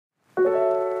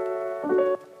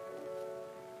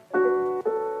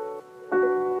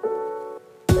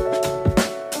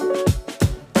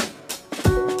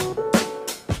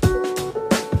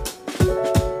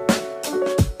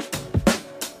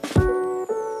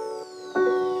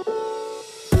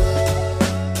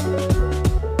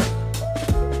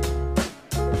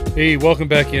Hey, welcome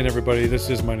back in, everybody. This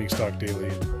is Mining Stock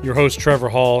Daily. Your host, Trevor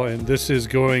Hall, and this is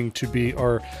going to be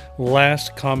our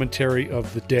last commentary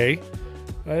of the day.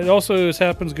 It also, as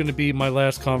happens, going to be my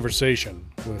last conversation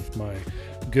with my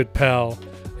good pal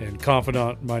and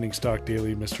confidant, Mining Stock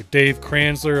Daily, Mr. Dave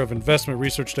Kranzler of Investment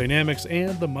Research Dynamics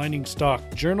and the Mining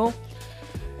Stock Journal.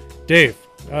 Dave,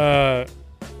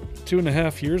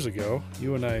 2.5 years ago,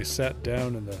 you and I sat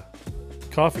down in the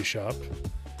coffee shop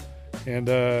and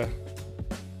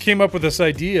came up with this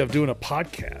idea of doing a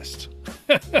podcast.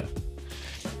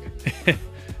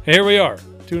 Here we are,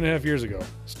 2.5 years ago.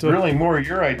 Still really more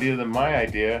your idea than my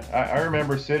idea. I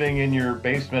remember sitting in your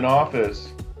basement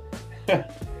office,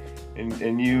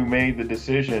 and you made the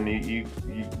decision. You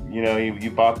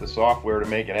bought the software to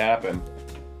make it happen.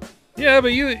 Yeah, but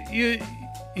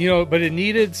but it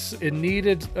needed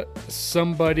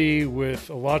somebody with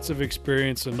lots of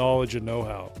experience and knowledge and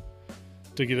know-how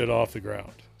to get it off the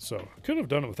ground. So I couldn't have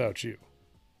done it without you.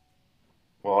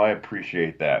 Well, I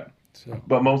appreciate that.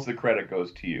 But most of the credit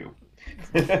goes to you.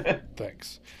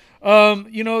 Thanks. Man,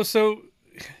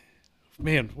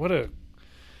 what a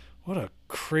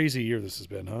crazy year this has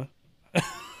been, huh?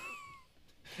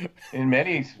 In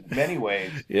many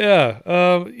ways. Yeah.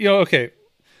 Okay.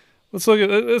 Let's look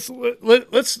at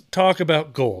let's talk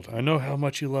about gold. I know how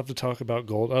much you love to talk about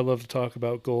gold. I love to talk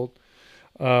about gold.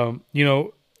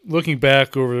 Looking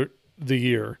back over the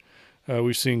year,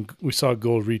 we saw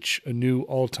gold reach a new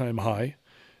all-time high.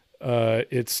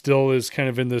 It still is kind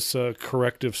of in this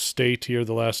corrective state here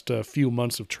the last few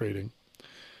months of trading.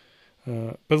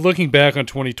 But looking back on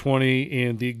 2020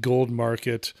 and the gold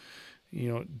market,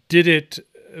 did it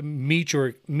meet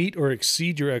or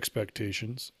exceed your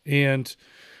expectations? And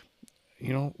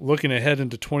looking ahead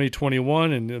into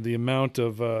 2021 and the amount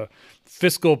of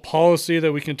fiscal policy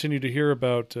that we continue to hear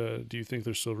about, do you think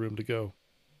there's still room to go?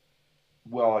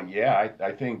 Well, yeah,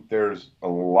 I think there's a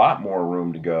lot more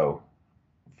room to go.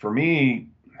 For me,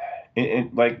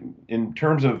 in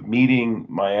terms of meeting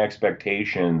my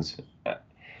expectations,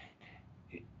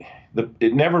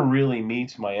 it never really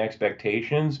meets my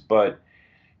expectations, but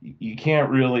you can't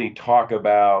really talk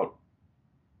about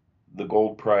the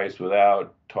gold price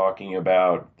without talking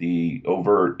about the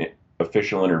overt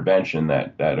official intervention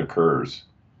that occurs.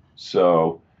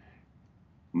 So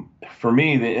for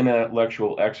me, the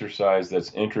intellectual exercise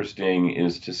that's interesting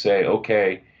is to say,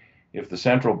 okay, if the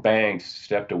central banks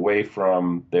stepped away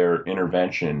from their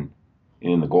intervention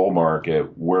in the gold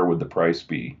market, where would the price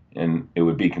be? And it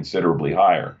would be considerably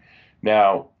higher.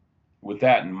 Now, with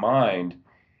that in mind,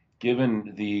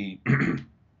 given the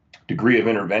degree of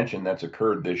intervention that's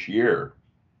occurred this year,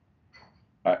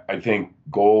 I think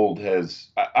gold has,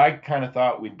 I kind of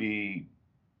thought we'd be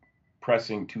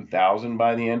pressing 2,000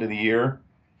 by the end of the year.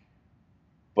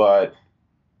 But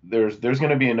there's going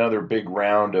to be another big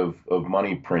round of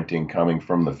money printing coming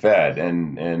from the Fed,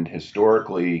 and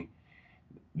historically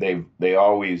they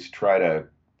always try to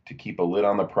keep a lid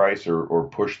on the price or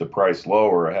push the price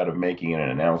lower ahead of making an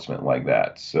announcement like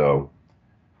that. So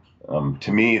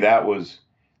to me, that was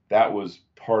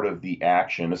part of the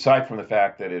action, aside from the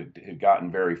fact that it had gotten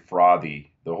very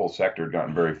frothy. The whole sector had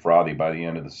gotten very frothy by the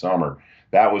end of the summer.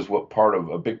 That was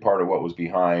a big part of what was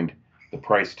behind the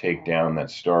price takedown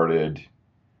that started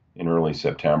in early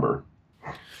September.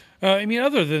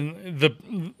 Other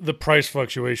than the price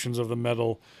fluctuations of the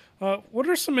metal, what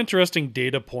are some interesting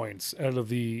data points out of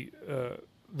the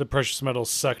precious metals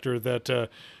sector that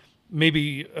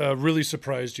maybe really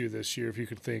surprised you this year? If you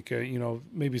could think,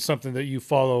 maybe something that you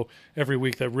follow every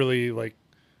week that really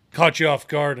caught you off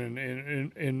guard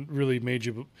and really made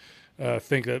you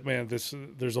think that, man,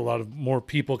 there's a lot of more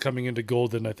people coming into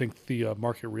gold than I think the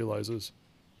market realizes.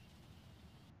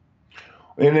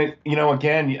 And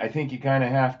again, I think you kind of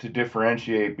have to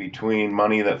differentiate between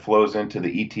money that flows into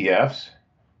the ETFs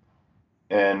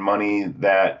and money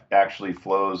that actually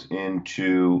flows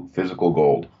into physical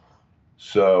gold.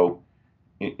 So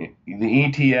the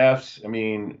ETFs,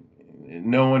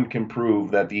 no one can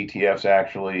prove that the ETFs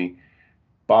actually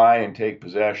buy and take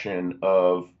possession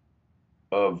of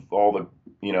all the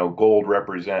gold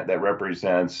that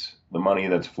represents the money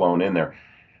that's flown in there,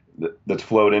 that's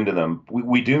flowed into them.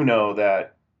 We do know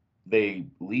that they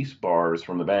lease bars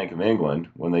from the Bank of England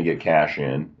when they get cash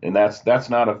in, and that's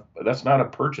not a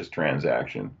purchase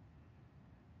transaction.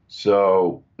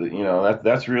 So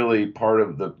that's really part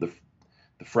of the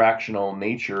fractional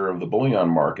nature of the bullion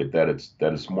market that it's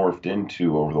morphed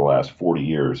into over the last 40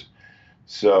 years.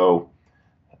 So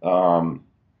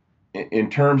in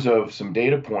terms of some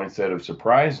data points that have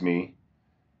surprised me,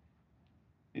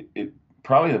 it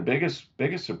probably the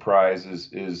biggest surprise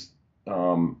is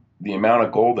the amount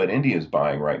of gold that India is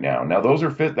buying right now. Now,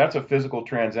 that's a physical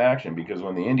transaction because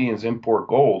when the Indians import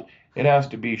gold, it has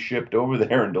to be shipped over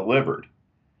there and delivered.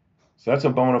 So that's a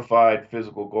bona fide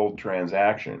physical gold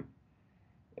transaction.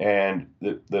 And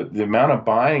the amount of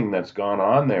buying that's gone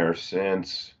on there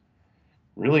since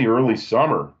really early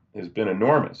summer has been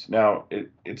enormous. Now,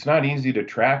 it's not easy to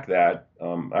track that.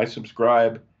 I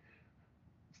subscribe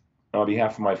on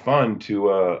behalf of my fund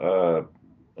to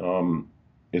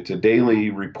it's a daily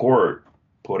report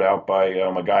put out by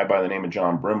a guy by the name of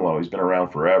John Brimlow. He's been around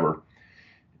forever,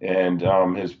 and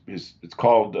his it's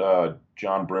called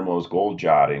John Brimlow's Gold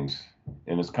Jottings,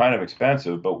 and it's kind of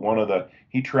expensive. But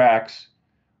he tracks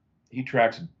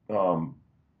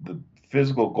the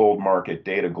physical gold market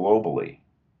data globally,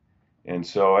 and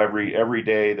so every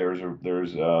day there's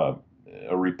a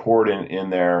report in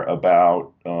there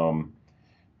about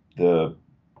the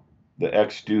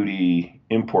ex duty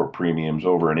import premiums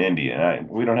over in India. And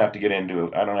I don't have to get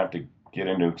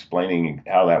into explaining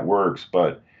how that works,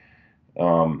 but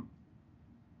um,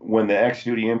 when the ex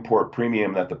duty import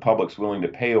premium that the public's willing to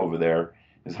pay over there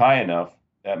is high enough,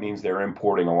 that means they're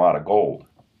importing a lot of gold.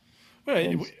 Well,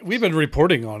 And we've been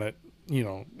reporting on it,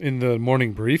 in the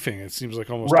morning briefing. It seems like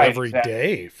almost right, every exactly.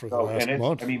 day for the So, and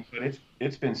last month.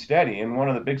 it's been steady. And one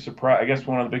of the big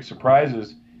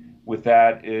surprises with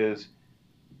that is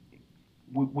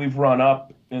we've run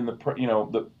up in the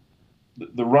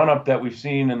run up that we've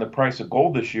seen in the price of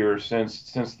gold this year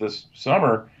since this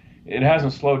summer. It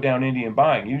hasn't slowed down Indian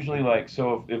buying. Usually, like,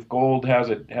 so if gold has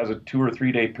a 2 or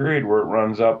 3 day period where it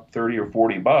runs up 30 or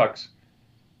 $40,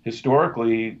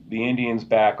 historically the Indians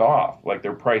back off, like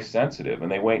they're price sensitive,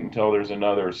 and they wait until there's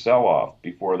another sell off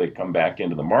before they come back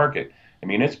into the market. I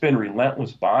mean, it's been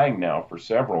relentless buying now for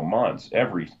several months,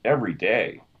 every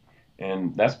day,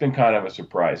 and that's been kind of a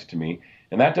surprise to me.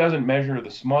 And that doesn't measure the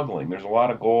smuggling. There's a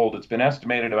lot of gold. It's been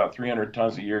estimated about 300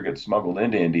 tons a year gets smuggled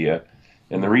into India,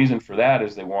 and the reason for that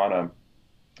is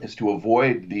to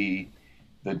avoid the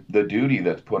duty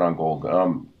that's put on gold.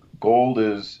 Gold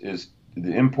is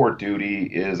the import duty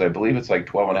is, I believe it's like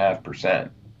 12.5%,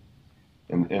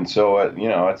 and so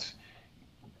it's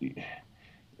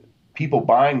people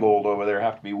buying gold over there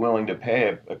have to be willing to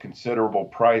pay a considerable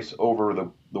price over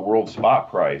the world spot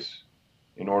price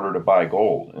in order to buy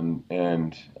gold,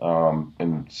 and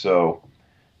so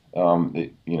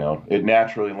it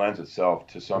naturally lends itself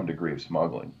to some degree of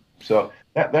smuggling. So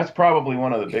that's probably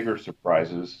one of the bigger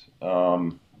surprises.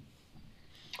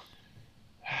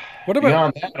 What about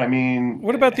Beyond that, I mean,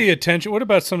 what about the attention? What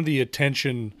about some of the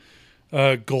attention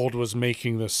gold was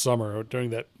making this summer during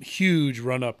that huge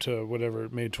run up to whatever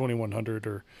it made 2100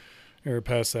 or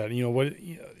past that?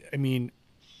 I mean,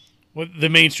 what the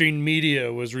mainstream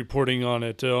media was reporting on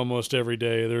it almost every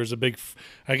day. There was a big,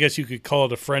 I guess you could call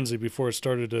it a frenzy before it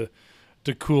started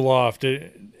to cool off.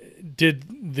 Did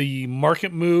the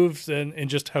market moves and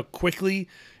just how quickly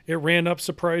it ran up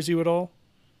surprise you at all?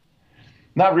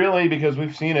 not really, because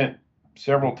we've seen it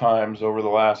several times over the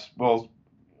last. Well,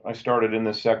 I started in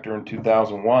this sector in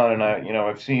 2001, and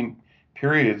I've seen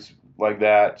periods like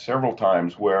that several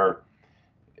times where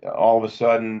all of a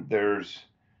sudden there's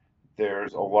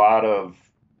a lot of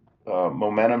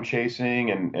momentum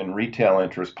chasing and retail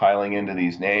interest piling into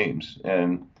these names.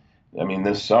 And I mean,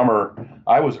 this summer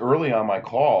I was early on my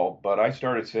call, but I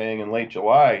started saying in late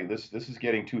July, this is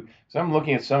getting too. So I'm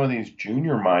looking at some of these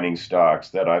junior mining stocks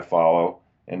that I follow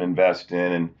and invest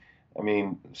in, and I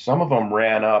mean, some of them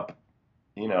ran up,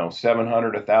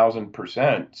 700,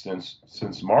 1,000%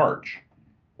 since March,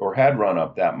 or had run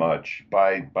up that much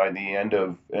by the end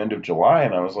of July,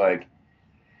 and I was like,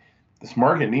 this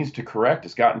market needs to correct.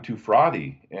 It's gotten too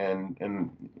frothy, and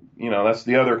that's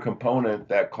the other component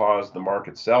that caused the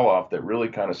market sell-off that really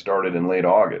kind of started in late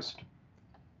August.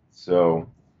 So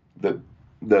the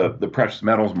the precious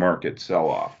metals market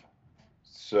sell-off.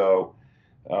 So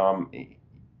um,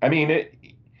 I mean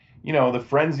the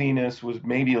frenziness was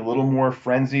maybe a little more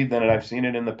frenzied than I've seen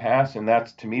it in the past, and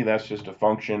that's to me that's just a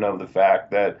function of the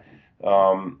fact that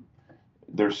um,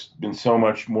 there's been so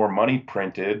much more money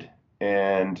printed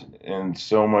and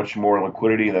so much more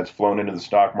liquidity that's flown into the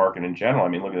stock market in general. I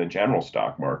mean, look at the general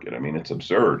stock market. I mean, it's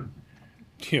absurd.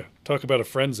 Yeah, talk about a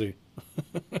frenzy.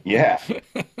 Yeah.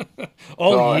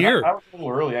 All So, and I, year. I was a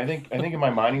little early. I think in my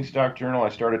mining stock journal, I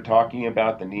started talking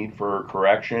about the need for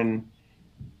correction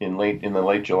in the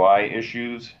late July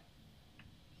issues,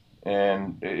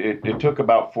 and it took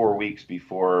about 4 weeks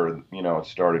before it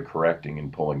started correcting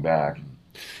and pulling back.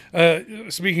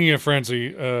 Speaking of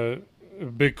frenzy,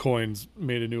 Bitcoin's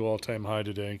made a new all-time high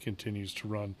today and continues to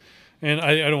run. And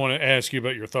I don't want to ask you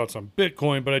about your thoughts on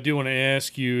Bitcoin, but I do want to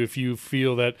ask you if you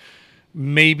feel that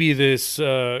maybe this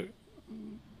frothiness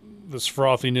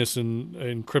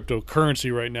in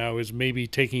cryptocurrency right now is maybe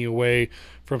taking away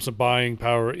from some buying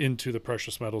power into the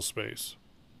precious metal space.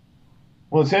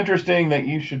 Well, it's interesting that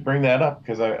you should bring that up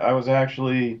because I was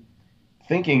actually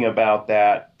thinking about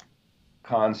that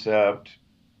concept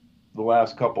the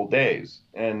last couple days.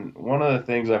 And one of the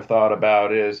things I've thought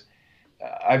about is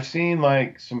I've seen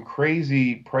like some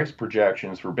crazy price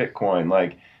projections for Bitcoin.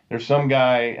 Like there's some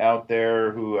guy out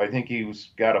there who I think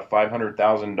he's got a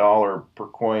 $500,000 per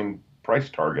coin price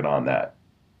target on that.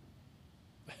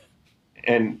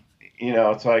 And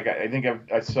it's like I think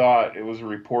I saw it. It was a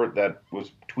report that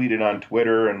was tweeted on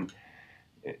Twitter, and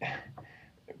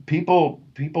people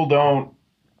don't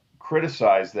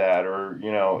criticize that or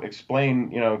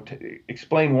explain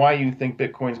explain why you think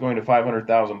Bitcoin's going to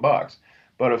 500,000 bucks.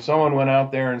 But if someone went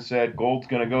out there and said gold's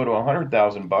going to go to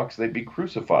 100,000 bucks, they'd be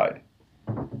crucified.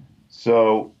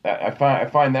 So I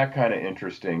find that kind of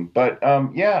interesting. But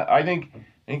yeah, I think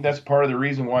that's part of the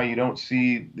reason why you don't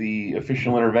see the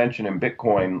official intervention in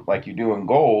Bitcoin like you do in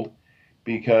gold,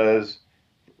 because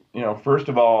first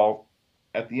of all,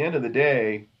 at the end of the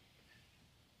day,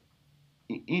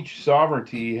 each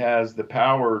sovereignty has the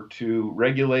power to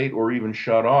regulate or even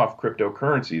shut off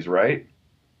cryptocurrencies, right?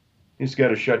 You just got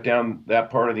to shut down that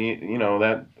part of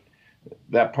the,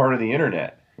 that part of the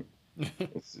internet.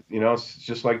 It's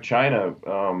just like China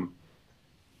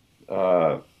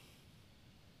uh,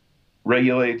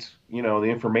 regulates, the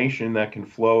information that can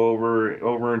flow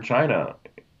over in China,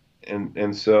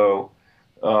 and so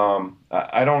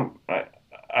I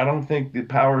don't think the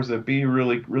powers that be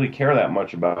really care that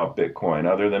much about Bitcoin,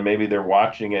 other than maybe they're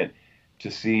watching it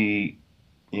to see,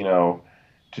 you know,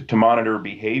 to monitor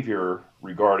behavior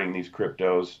regarding these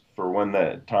cryptos for when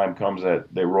the time comes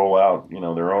that they roll out,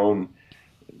 their own,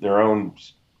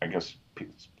 I guess,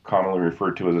 commonly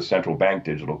referred to as a central bank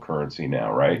digital currency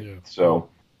now, right? Yeah. So,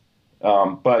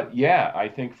 but yeah, I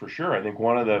think for sure. I think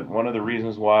one of the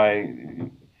reasons why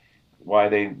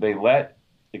they let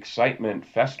excitement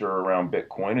fester around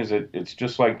Bitcoin is it's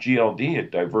just like GLD.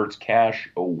 It diverts cash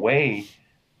away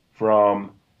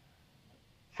from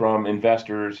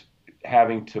investors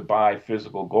having to buy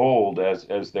physical gold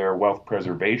as their wealth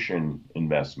preservation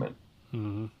investment.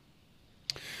 Mm-hmm.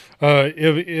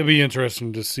 It'll be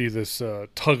interesting to see this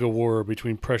tug of war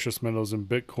between precious metals and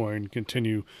Bitcoin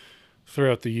continue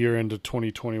throughout the year into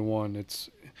 2021.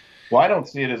 Well, I don't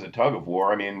see it as a tug of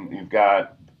war. I mean, you've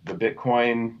got the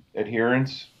Bitcoin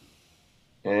adherents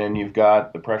and you've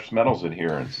got the precious metals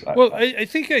adherents. Well, I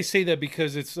think I say that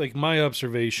because it's like my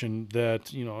observation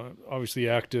that, obviously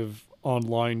active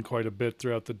online quite a bit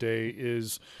throughout the day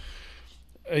is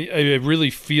I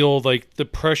really feel like the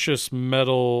precious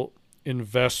metal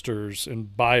investors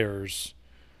and buyers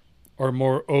are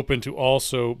more open to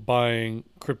also buying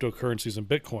cryptocurrencies and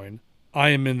Bitcoin. I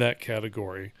am in that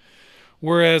category.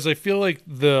 Whereas I feel like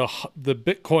the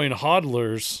Bitcoin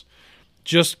hodlers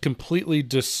just completely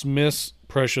dismiss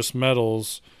precious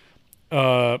metals,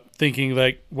 thinking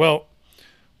like, well,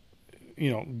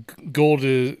 gold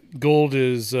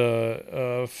is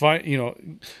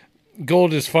fine.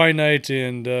 Gold is finite,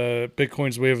 and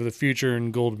Bitcoin's wave of the future,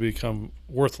 and gold will become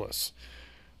worthless.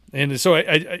 And so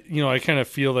I kind of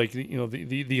feel like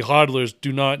the hodlers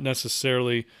do not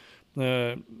necessarily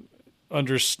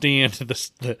understand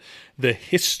the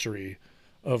history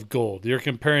of gold. You're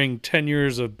comparing 10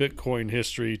 years of Bitcoin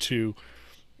history to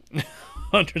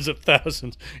hundreds of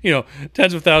thousands,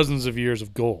 tens of thousands of years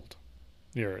of gold.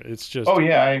 Here, it's just. Oh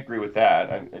yeah, I agree with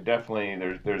that. I definitely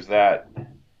there's that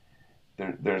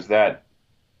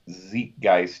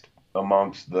zeitgeist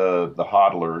amongst the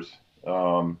hodlers.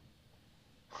 Um,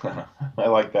 I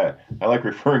like that. I like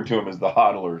referring to them as the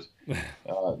hodlers.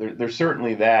 There's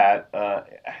certainly that.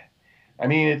 I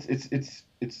mean, it's.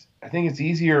 I think it's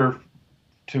easier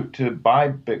to buy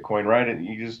Bitcoin, right?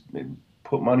 You just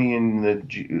put money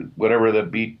in whatever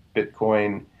the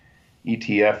Bitcoin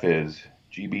ETF is,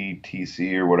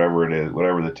 GBTC or whatever it is,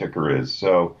 whatever the ticker is.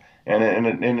 So, and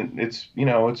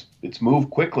it's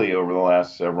moved quickly over the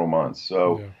last several months.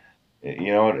 So,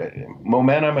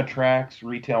 momentum attracts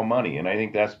retail money, and I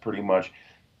think that's pretty much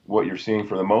what you're seeing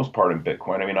for the most part in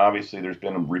Bitcoin. I mean, obviously, there's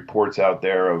been reports out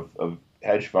there of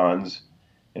hedge funds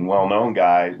and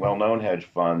well-known hedge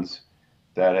funds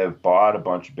that have bought a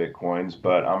bunch of Bitcoins,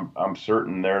 but I'm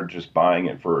certain they're just buying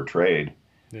it for a trade.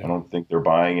 Yeah. I don't think they're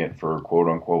buying it for quote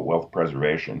unquote wealth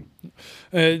preservation.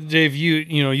 Dave,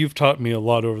 you've taught me a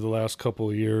lot over the last couple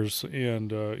of years,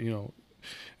 and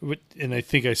and I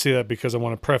think I say that because I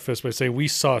want to preface by saying we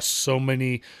saw so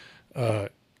many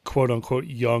quote unquote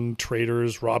young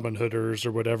traders, Robin Hooders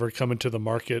or whatever, come into the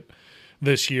market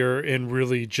this year and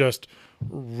really just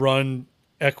run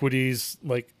equities,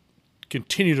 like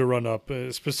continue to run up,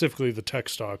 specifically the tech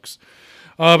stocks.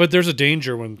 But there's a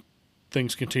danger when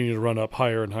things continue to run up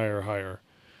higher and higher and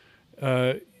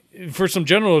higher. For some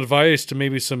general advice to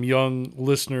maybe some young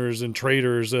listeners and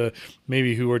traders,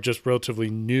 maybe who are just relatively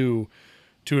new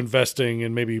to investing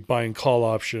and maybe buying call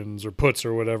options or puts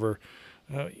or whatever,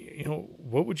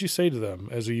 what would you say to them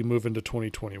as you move into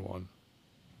 2021?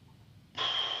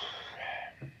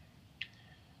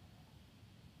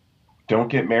 Don't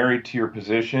get married to your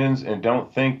positions, and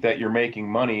don't think that you're making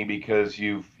money because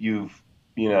you've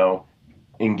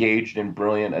engaged in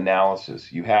brilliant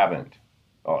analysis. You haven't.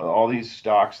 All these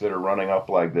stocks that are running up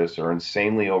like this are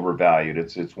insanely overvalued.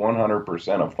 It's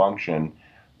 100% a function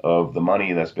of the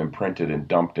money that's been printed and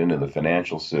dumped into the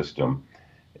financial system.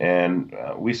 And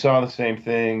we saw the same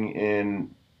thing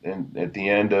at the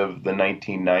end of the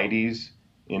 1990s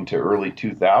into early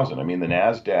 2000. I mean, the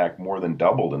Nasdaq more than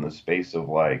doubled in the space of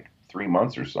like 3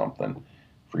 months or something.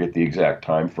 Forget the exact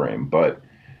time frame, but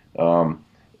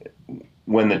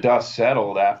when the dust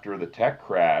settled after the tech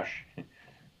crash,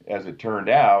 as it turned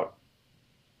out,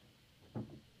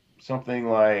 something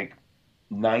like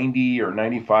 90 or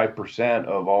 95%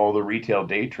 of all the retail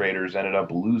day traders ended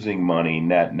up losing money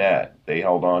net net. They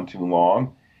held on too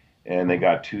long and they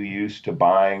got too used to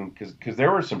buying because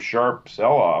there were some sharp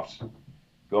sell-offs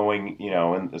going,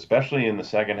 and especially in the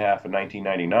second half of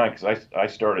 1999, because I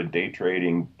started day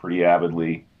trading pretty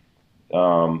avidly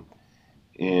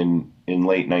in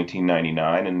late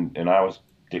 1999, and I was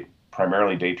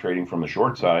primarily day trading from the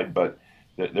short side, but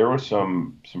there was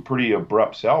some pretty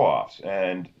abrupt sell-offs,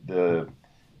 and the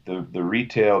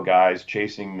retail guys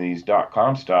chasing these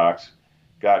 .com stocks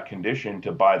got conditioned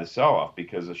to buy the sell-off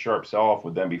because a sharp sell-off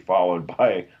would then be followed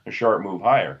by a sharp move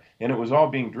higher, and it was all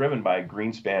being driven by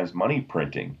Greenspan's money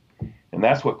printing, and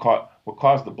that's what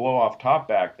caused the blow-off top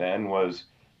back then. Was,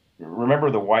 remember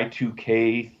the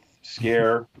Y2K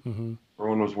scare? Mm-hmm.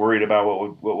 Everyone was worried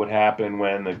about what would happen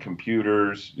when the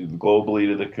computers globally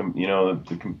to the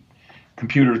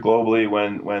computers globally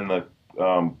when the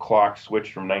clock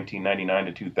switched from 1999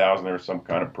 to 2000. There was some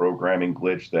kind of programming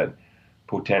glitch that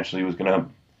potentially was going to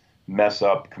mess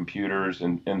up computers,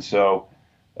 and so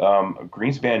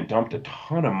Greenspan dumped a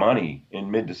ton of money in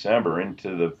mid-December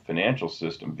into the financial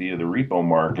system via the repo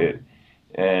market.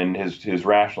 And his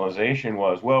rationalization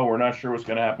was, well, we're not sure what's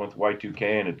going to happen with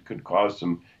Y2K, and it could cause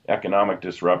some economic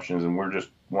disruptions, and we just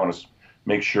want to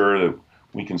make sure that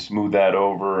we can smooth that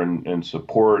over and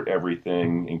support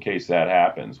everything in case that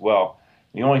happens. Well,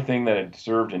 the only thing that it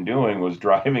served in doing was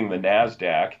driving the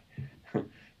NASDAQ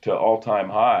to all-time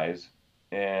highs,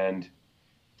 and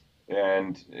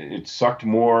it sucked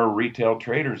more retail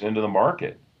traders into the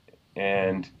market.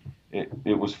 And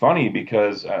it was funny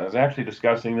because I was actually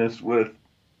discussing this with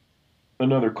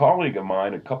another colleague of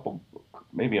mine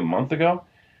maybe a month ago.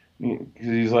 Because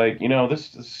he's like,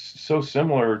 this is so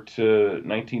similar to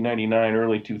 1999,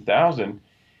 early 2000.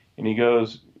 And he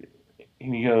goes,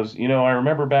 I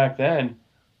remember back then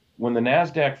when the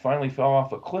NASDAQ finally fell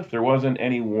off a cliff, there wasn't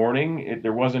any warning.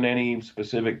 There wasn't any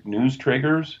specific news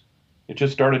triggers. It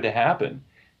just started to happen.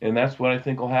 And that's what I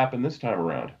think will happen this time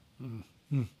around.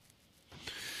 Mm-hmm.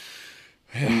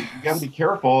 And you got to be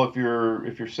careful if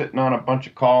you're sitting on a bunch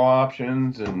of call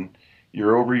options and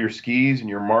you're over your skis and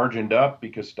you're margined up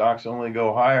because stocks only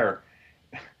go higher.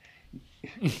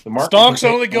 Stocks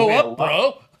only go up,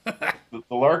 bro.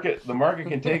 The market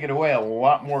can take it away a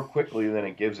lot more quickly than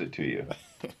it gives it to you.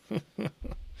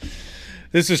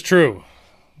 This is true.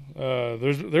 There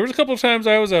was a couple of times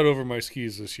I was out over my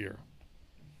skis this year,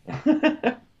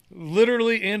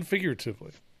 literally and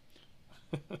figuratively.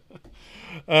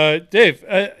 Dave,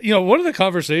 one of the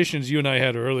conversations you and I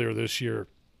had earlier this year,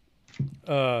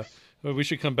 we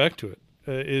should come back to it,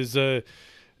 is the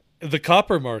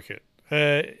copper market.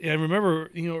 I remember,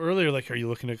 earlier, like, are you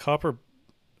looking at copper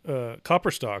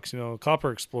stocks,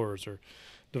 copper explorers or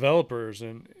developers,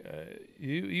 and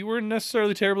you weren't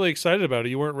necessarily terribly excited about it.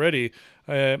 You weren't ready.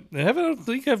 I don't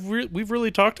think we've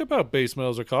really talked about base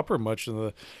metals or copper much in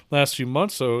the last few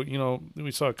months. So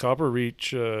we saw copper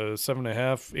reach 7.5,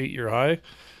 8-year high.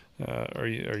 Are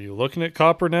you looking at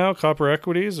copper now, copper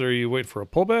equities, or are you waiting for a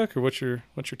pullback, or what's your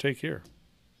take here?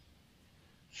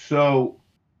 So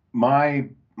my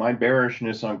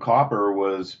bearishness on copper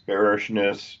was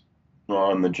bearishness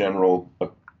on the general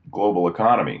global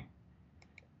economy.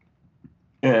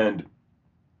 And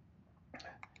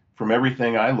from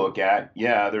everything I look at,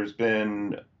 yeah, there's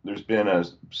been a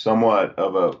somewhat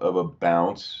of a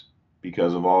bounce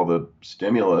because of all the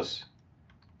stimulus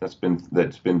that's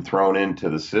been thrown into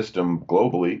the system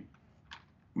globally.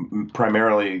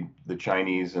 primarily the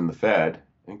Chinese and the Fed.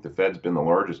 I think the Fed's been the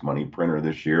largest money printer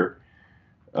this year.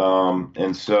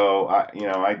 And so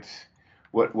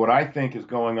what I think is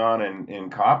going on in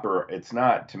copper, it's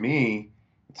not, to me,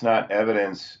 it's not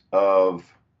evidence of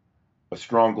a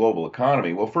strong global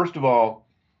economy. Well, first of all,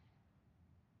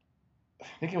 I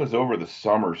think it was over the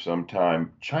summer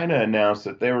sometime, China announced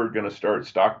that they were going to start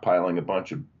stockpiling a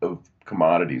bunch of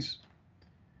commodities,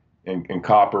 and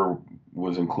copper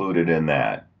was included in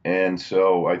that. And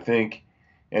so I think,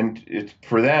 and it's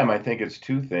for them, I think it's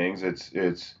two things.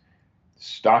 It's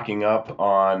stocking up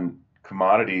on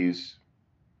commodities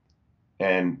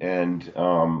and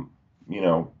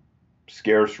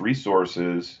scarce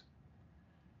resources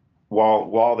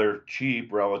while they're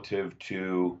cheap relative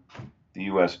to the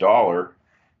U.S. dollar,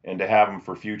 and to have them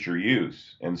for future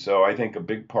use. And so I think a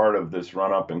big part of this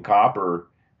run up in copper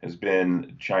has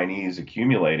been Chinese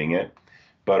accumulating it,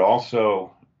 but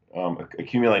also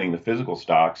accumulating the physical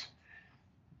stocks.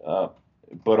 Uh,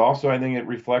 but also, I think it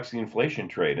reflects the inflation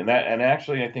trade, and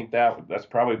actually, I think that's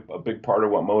probably a big part of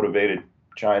what motivated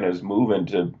China's move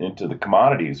into the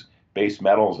commodities, base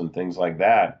metals, and things like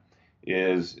that.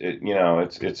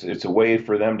 It's a way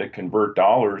for them to convert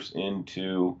dollars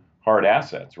into hard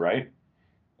assets, right?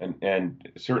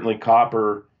 And certainly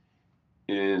copper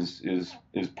is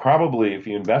probably, if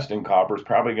you invest in copper, is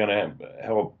probably going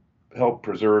to help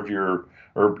preserve your,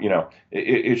 or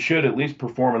it should at least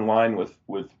perform in line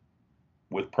with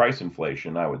price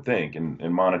inflation, I would think,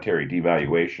 and monetary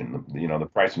devaluation. The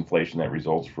price inflation that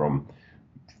results from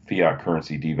fiat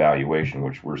currency devaluation,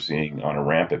 which we're seeing on a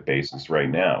rampant basis right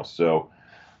now. So,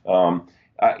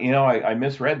 I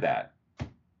misread that.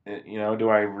 Do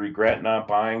I regret not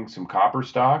buying some copper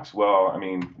stocks? Well, I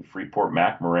mean,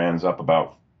 Freeport-McMoRan's up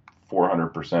about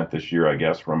 400% this year, I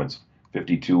guess, from its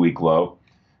 52-week low.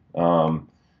 Um,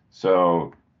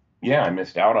 so, yeah, I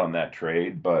missed out on that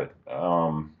trade, but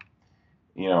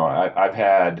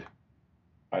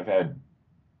I've had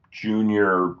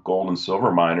junior gold and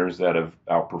silver miners that have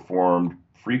outperformed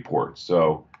Freeport.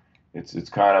 So it's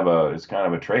kind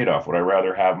of a trade-off. Would I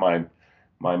rather have my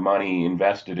money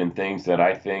invested in things that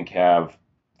I think have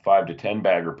 5 to 10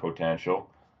 bagger potential,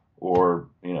 or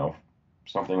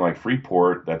something like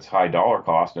Freeport that's high dollar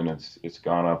cost, and it's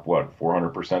gone up what,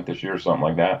 400% this year or something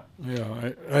like that.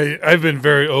 Yeah, I've been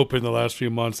very open the last few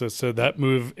months that said that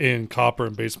move in copper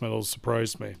and base metals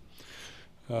surprised me.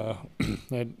 Uh,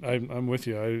 I'm with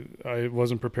you. I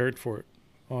wasn't prepared for it,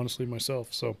 honestly,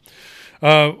 myself. So,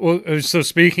 so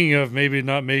speaking of maybe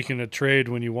not making a trade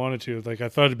when you wanted to, like I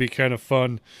thought it'd be kind of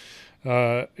fun,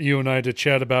 you and I to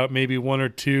chat about maybe one or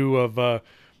two of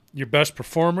your best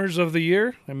performers of the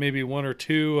year, and maybe one or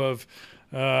two of,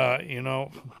 that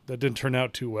didn't turn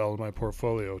out too well in my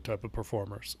portfolio type of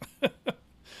performers.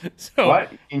 So,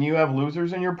 What? And you have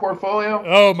losers in your portfolio?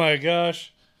 oh my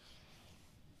gosh,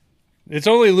 it's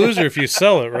only a loser if you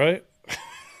sell it, right?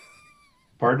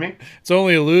 Pardon me? It's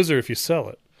only a loser if you sell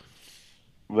it.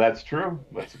 That's true.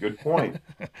 That's a good point.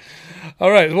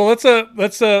 All right. Well, let's.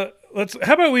 How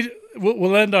about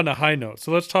we'll end on a high note.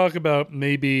 So let's talk about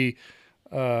maybe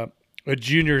a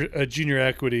junior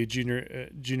equity,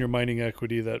 junior mining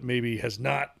equity that maybe has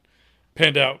not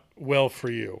panned out well for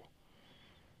you.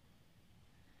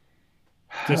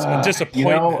 Just a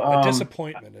disappointment, a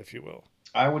disappointment, if you will.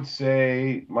 I would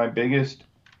say my biggest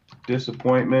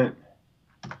disappointment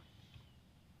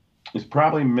is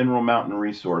probably Mineral Mountain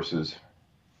Resources.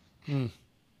 Hmm.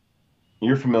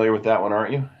 You're familiar with that one,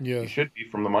 aren't you? You Yes. should be,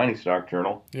 from the Mining Stock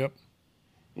Journal. Yep.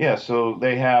 Yeah, so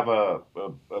they have a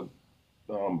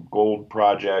gold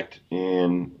project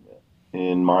in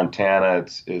Montana.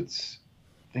 It's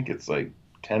I think it's like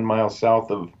 10 miles south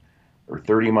of, or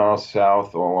 30 miles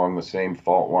south, along the same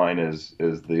fault line as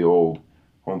the old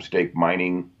Homestake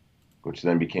Mining, which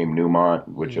then became Newmont,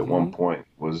 which at Mm-hmm. one point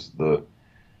was the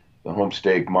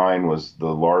Homestake mine was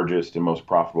the largest and most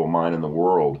profitable mine in the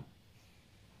world.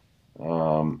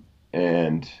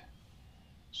 And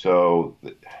so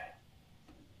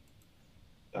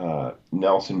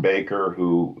Nelson Baker,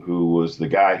 who was the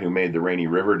guy who made the Rainy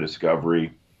River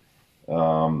discovery,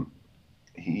 um,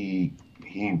 he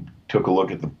took a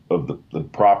look at the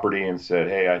property and said,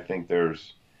 "Hey, I think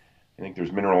there's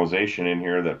mineralization in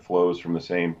here that flows from the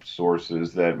same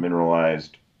sources that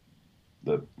mineralized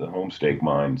the Homestake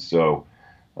mine." So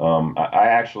I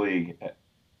actually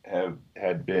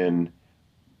had been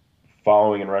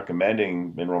following and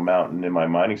recommending Mineral Mountain in my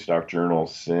Mining Stock Journal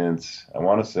since, I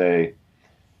want to say,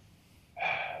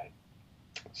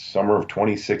 summer of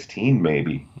 2016,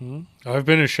 maybe. Mm-hmm. I've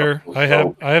been a share. So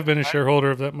I have been a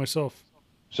shareholder of that myself.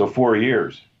 so 4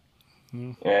 years,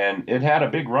 Mm-hmm. and it had a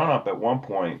big run up at one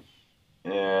point.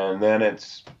 and then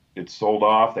it's sold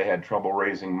off. They had trouble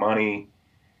raising money.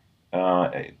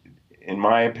 Uh, in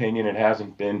my opinion, it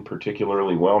hasn't been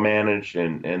particularly well managed,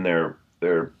 and their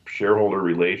shareholder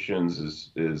relations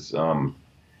is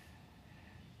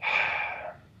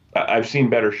I've seen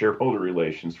better shareholder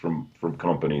relations from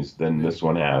companies than Yeah. this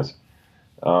one has.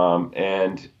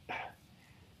 And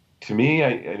to me,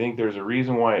 I think there's a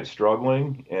reason why it's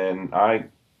struggling, and I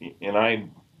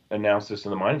announced this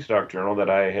in the Mining Stock Journal that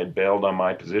I had bailed on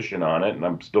my position on it, and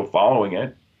I'm still following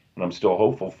it, and I'm still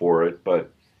hopeful for it.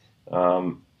 But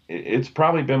it's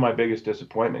probably been my biggest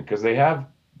disappointment because they have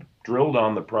drilled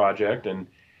on the project and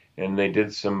they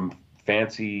did some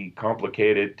fancy,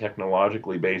 complicated,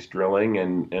 technologically based drilling,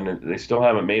 and they still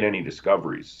haven't made any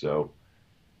discoveries. So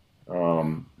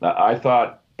I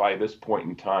thought by this point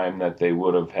in time that they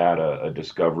would have had a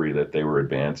discovery that they were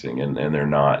advancing, and they're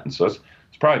not. And so it's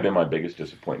probably been my biggest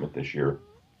disappointment this year.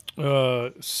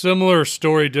 Similar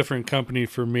story, different company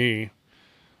for me.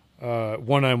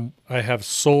 One I have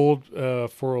sold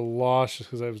for a loss just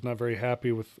because I was not very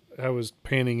happy with how it was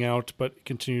panning out, but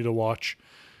continue to watch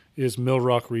is Mill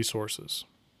Rock Resources.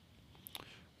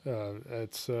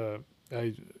 It's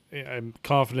I'm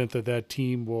confident that that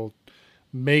team will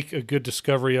make a good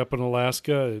discovery up in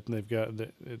Alaska. They've got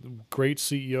a great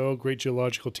CEO, great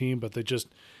geological team, but they just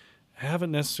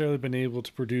haven't necessarily been able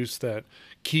to produce that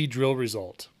key drill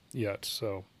result yet.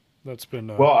 So that's been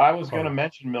Well, I was going to hard.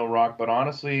 mention Mill Rock, but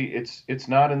honestly, it's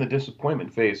not in the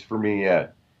disappointment phase for me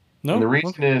yet. And the No,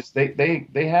 reason okay. is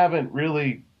they haven't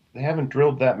really they haven't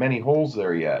drilled that many holes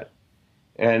there yet.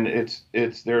 And it's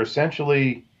they're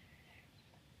essentially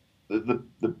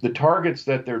the targets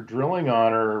that they're drilling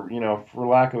on are, for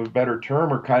lack of a better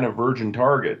term, are kind of virgin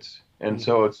targets. And Mm-hmm.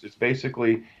 so it's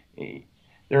basically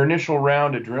their initial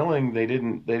round of drilling, they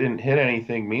didn't hit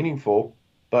anything meaningful,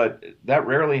 but that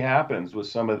rarely happens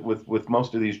with with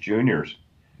most of these juniors.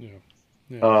 Yeah,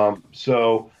 yeah.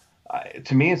 So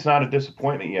to me, it's not a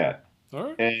disappointment yet. All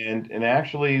right. And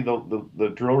actually,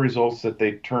 the drill results that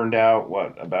they turned out,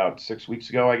 what, about 6 weeks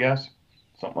ago, I guess,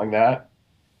 something like that.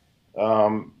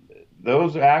 Um,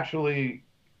 those actually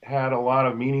had a lot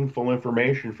of meaningful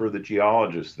information for the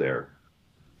geologists there,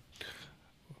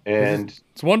 This is and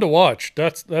it's one to watch.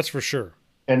 That's for sure.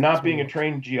 It's not one to being a watch.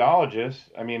 trained geologist,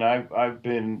 I mean, I've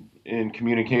been in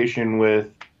communication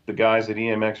with the guys at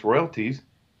EMX Royalties,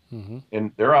 Mm-hmm.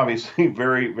 and they're obviously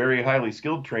very, very highly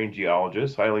skilled, trained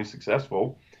geologists, highly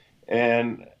successful,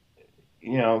 and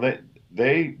that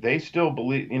they still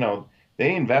believe,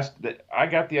 they invest. I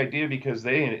got the idea because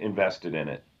they invested in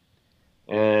it,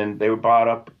 and they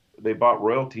bought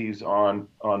royalties on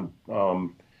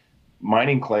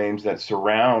mining claims that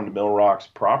surround Millrock's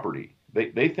property.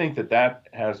 They think that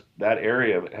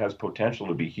area has potential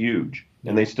to be huge,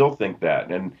 and Yeah. they still think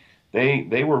that. And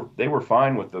they were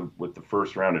fine with the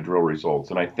first round of drill results.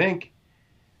 And I think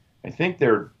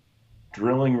they're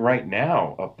drilling right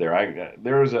now up there.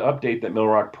 There was an update that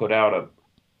Millrock put out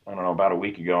I don't know, about a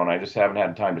week ago, and I just haven't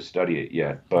had time to study it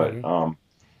yet. But Okay.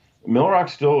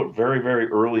 Millrock's still very, very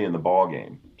early in the ball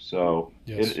game, so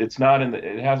Yes. it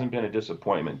hasn't been a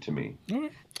disappointment to me. Okay.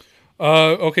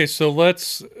 Okay. So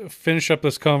let's finish up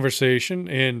this conversation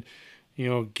and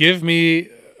give me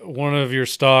one of your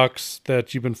stocks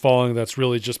that you've been following that's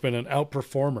really just been an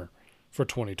outperformer for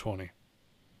 2020.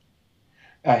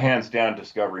 Hands down,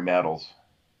 Discovery Metals,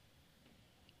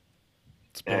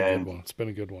 It's been a good and one. It's been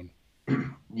a good one.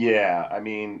 yeah, I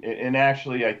mean, and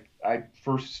actually, I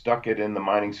first stuck it in the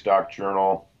Mining Stock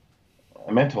Journal.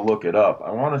 I meant to look it up.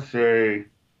 I want to say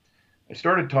I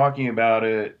started talking about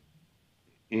it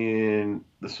in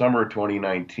the summer of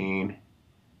 2019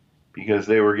 because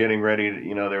they were getting ready to,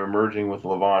 they were merging with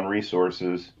Lavon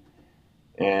Resources,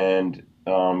 and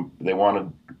they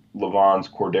wanted Lavon's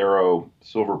Cordero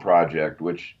Silver Project,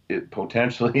 which it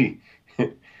potentially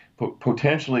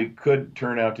could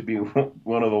turn out to be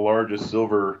one of the largest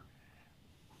silver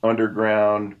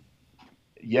underground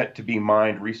yet to be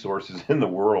mined resources in the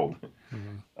world.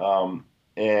 Mm-hmm.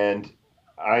 And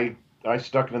I I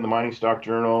stuck it in the Mining Stock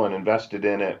Journal and invested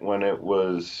in it when it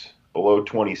was below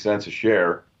 20 cents a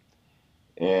share,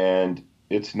 and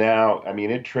it's now, I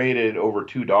mean, it traded over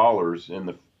 $2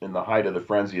 in the height of the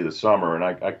frenzy of the summer, and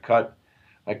I cut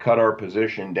our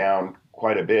position down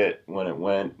quite a bit when it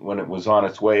was on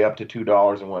its way up to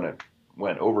 $2, and when it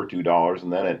went over $2,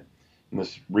 and then in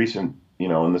this recent,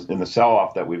 in the sell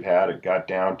off that we've had, it got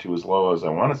down to as low as, I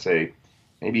want to say,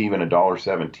 maybe even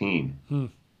 $1.17. Hmm.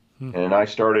 And I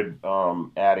started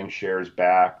adding shares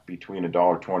back between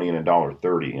 $1.20 and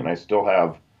 $1.30, and I still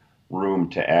have room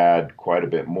to add quite a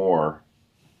bit more.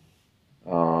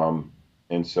 Um,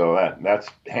 And so that's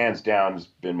hands down has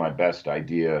been my best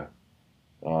idea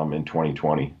in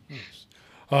 2020.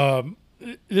 Um,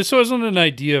 this wasn't an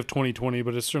idea of 2020,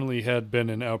 but it certainly had been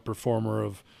an outperformer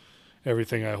of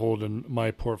everything I hold in my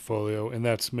portfolio, and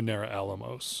that's Monera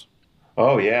Alamos.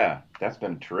 Oh yeah, that's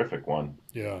been a terrific one.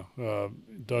 Yeah,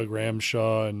 Doug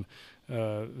Ramshaw, and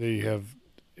they have,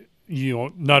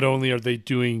 not only are they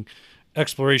doing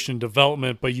exploration and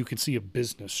development, but you can see a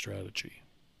business strategy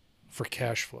for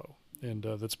cash flow, and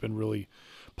that's been really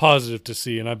positive to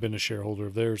see. And I've been a shareholder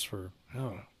of theirs for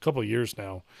a couple of years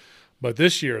now, but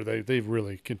this year they've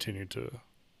really continued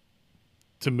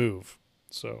to move.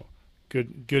 So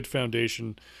good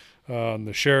foundation on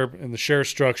the share and the share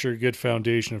structure, good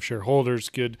foundation of shareholders,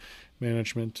 good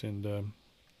management, and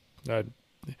I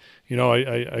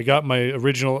I got my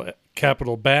original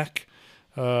capital back,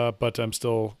 but I'm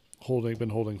still been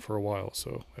holding for a while,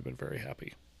 so I've been very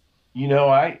happy.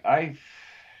 I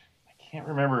can't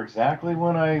remember exactly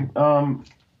when I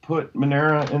put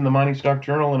Monera in the mining stock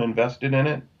journal and invested in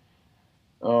it.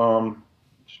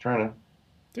 Just trying to.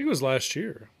 I think it was last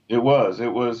year. It was.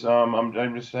 I'm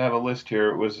just have a list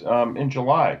here. It was in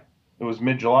July. It was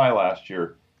mid-July last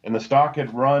year, and the stock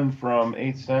had run from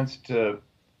 8 cents to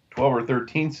 12 or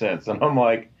 13 cents, and I'm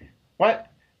like,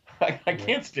 what? I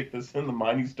can't stick this in the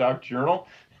mining stock journal.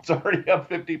 It's already up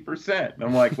 50%. And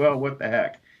I'm like, well, what the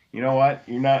heck? You know what?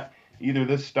 You're not either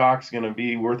this stock's going to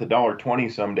be worth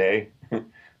 $1.20 someday,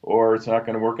 or it's not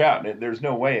going to work out. And there's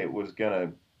no way it was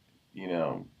going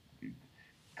to,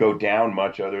 go down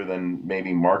much other than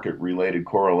maybe market related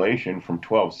correlation from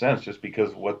 12 cents just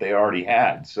because of what they already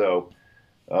had. So,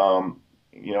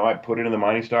 I put it in the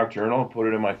mining stock journal, put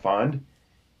it in my fund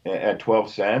at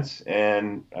 12 cents.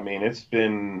 And I mean, it's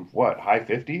been what, high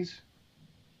 50s?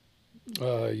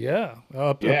 Yeah,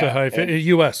 up to high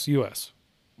US.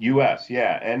 US,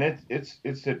 yeah. And it's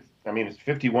at, I mean, it's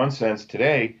 51 cents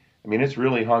today. I mean, it's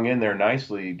really hung in there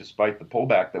nicely despite the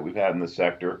pullback that we've had in the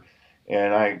sector.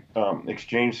 And I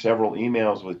exchanged several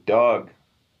emails with Doug,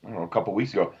 I don't know, a couple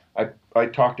weeks ago. I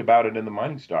talked about it in the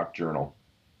mining stock journal.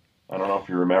 I don't know if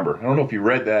you remember. I don't know if you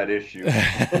read that issue.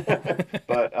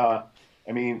 But,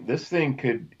 I mean, this thing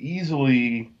could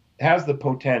easily, has the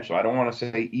potential. I don't want to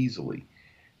say easily.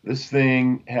 This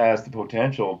thing has the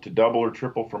potential to double or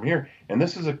triple from here. And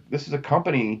this is a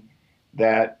company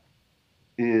that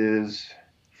is,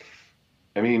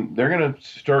 I mean, they're going to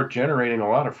start generating a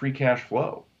lot of free cash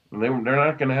flow. And they're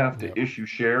not going to have to issue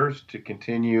shares to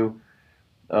continue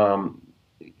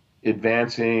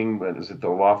advancing. But is it the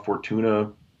La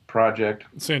Fortuna project?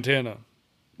 Santana.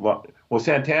 Well,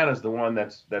 Santana is the one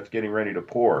that's getting ready to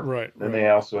pour. Right. Then they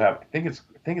also have, I think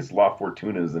it's La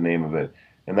Fortuna is the name of it,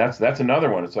 and that's another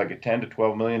one. It's like a $10 to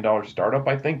 $12 million startup.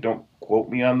 I think. Don't quote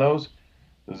me on those.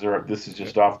 This is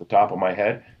just off the top of my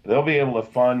head. But they'll be able to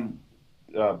fund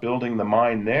building the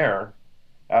mine there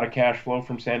out of cash flow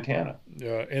from Santana.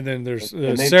 Yeah, and then there's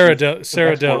Serra del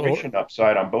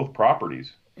upside on both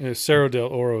properties. Cerro del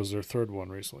Oro is their third one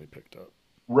recently picked up.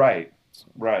 Right,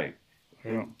 right.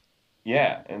 Yeah.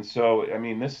 Yeah, and so I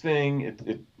mean, this thing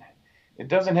it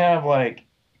doesn't have like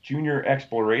junior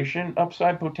exploration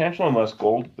upside potential unless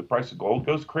the price of gold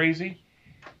goes crazy,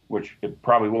 which it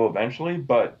probably will eventually.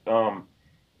 But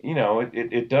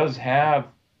it does have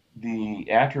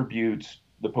the attributes,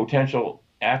 the potential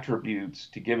attributes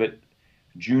to give it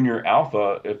junior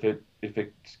alpha if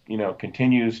it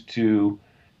continues to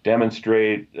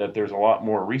demonstrate that there's a lot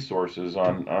more resources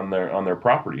on their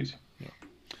properties.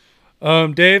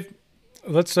 Dave,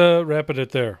 let's wrap it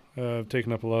at there. I've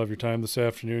taken up a lot of your time this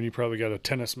afternoon. You probably got a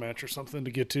tennis match or something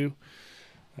to get to.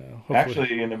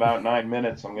 Actually, in about 9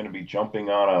 minutes, I'm going to be jumping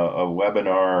on a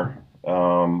webinar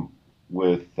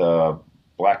with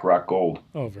BlackRock Gold.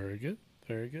 Oh, very good.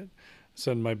 Very good.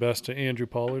 Send my best to Andrew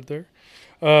Pollard there.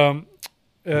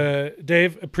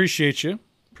 Dave, appreciate you.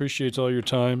 Appreciates all your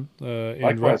time.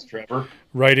 Likewise, Trevor.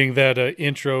 Writing that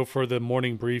intro for the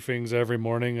morning briefings every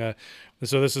morning.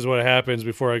 So this is what happens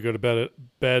before I go to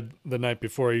bed the night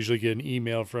before. I usually get an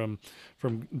email from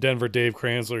Denver Dave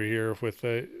Kranzler here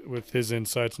with his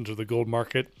insights into the gold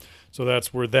market. So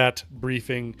that's where that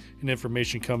briefing and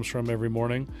information comes from every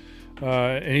morning.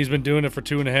 And he's been doing it for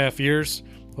 2.5 years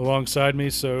alongside me.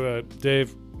 So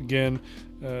Dave, again,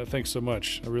 thanks so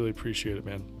much. I really appreciate it,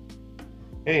 man.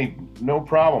 Hey, no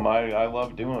problem. I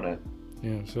love doing it.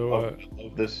 Yeah. So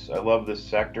I love this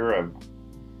sector. I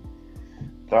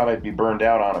thought I'd be burned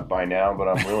out on it by now, but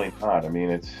I'm really not. I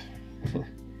mean, it's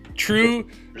true. By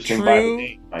the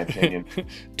day, in my opinion.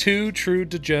 Two true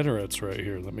degenerates right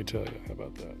here. Let me tell you. How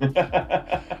about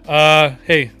that?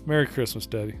 Hey, Merry Christmas,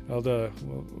 Daddy. We'll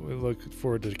look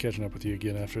forward to catching up with you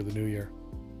again after the new year.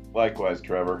 Likewise,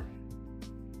 Trevor.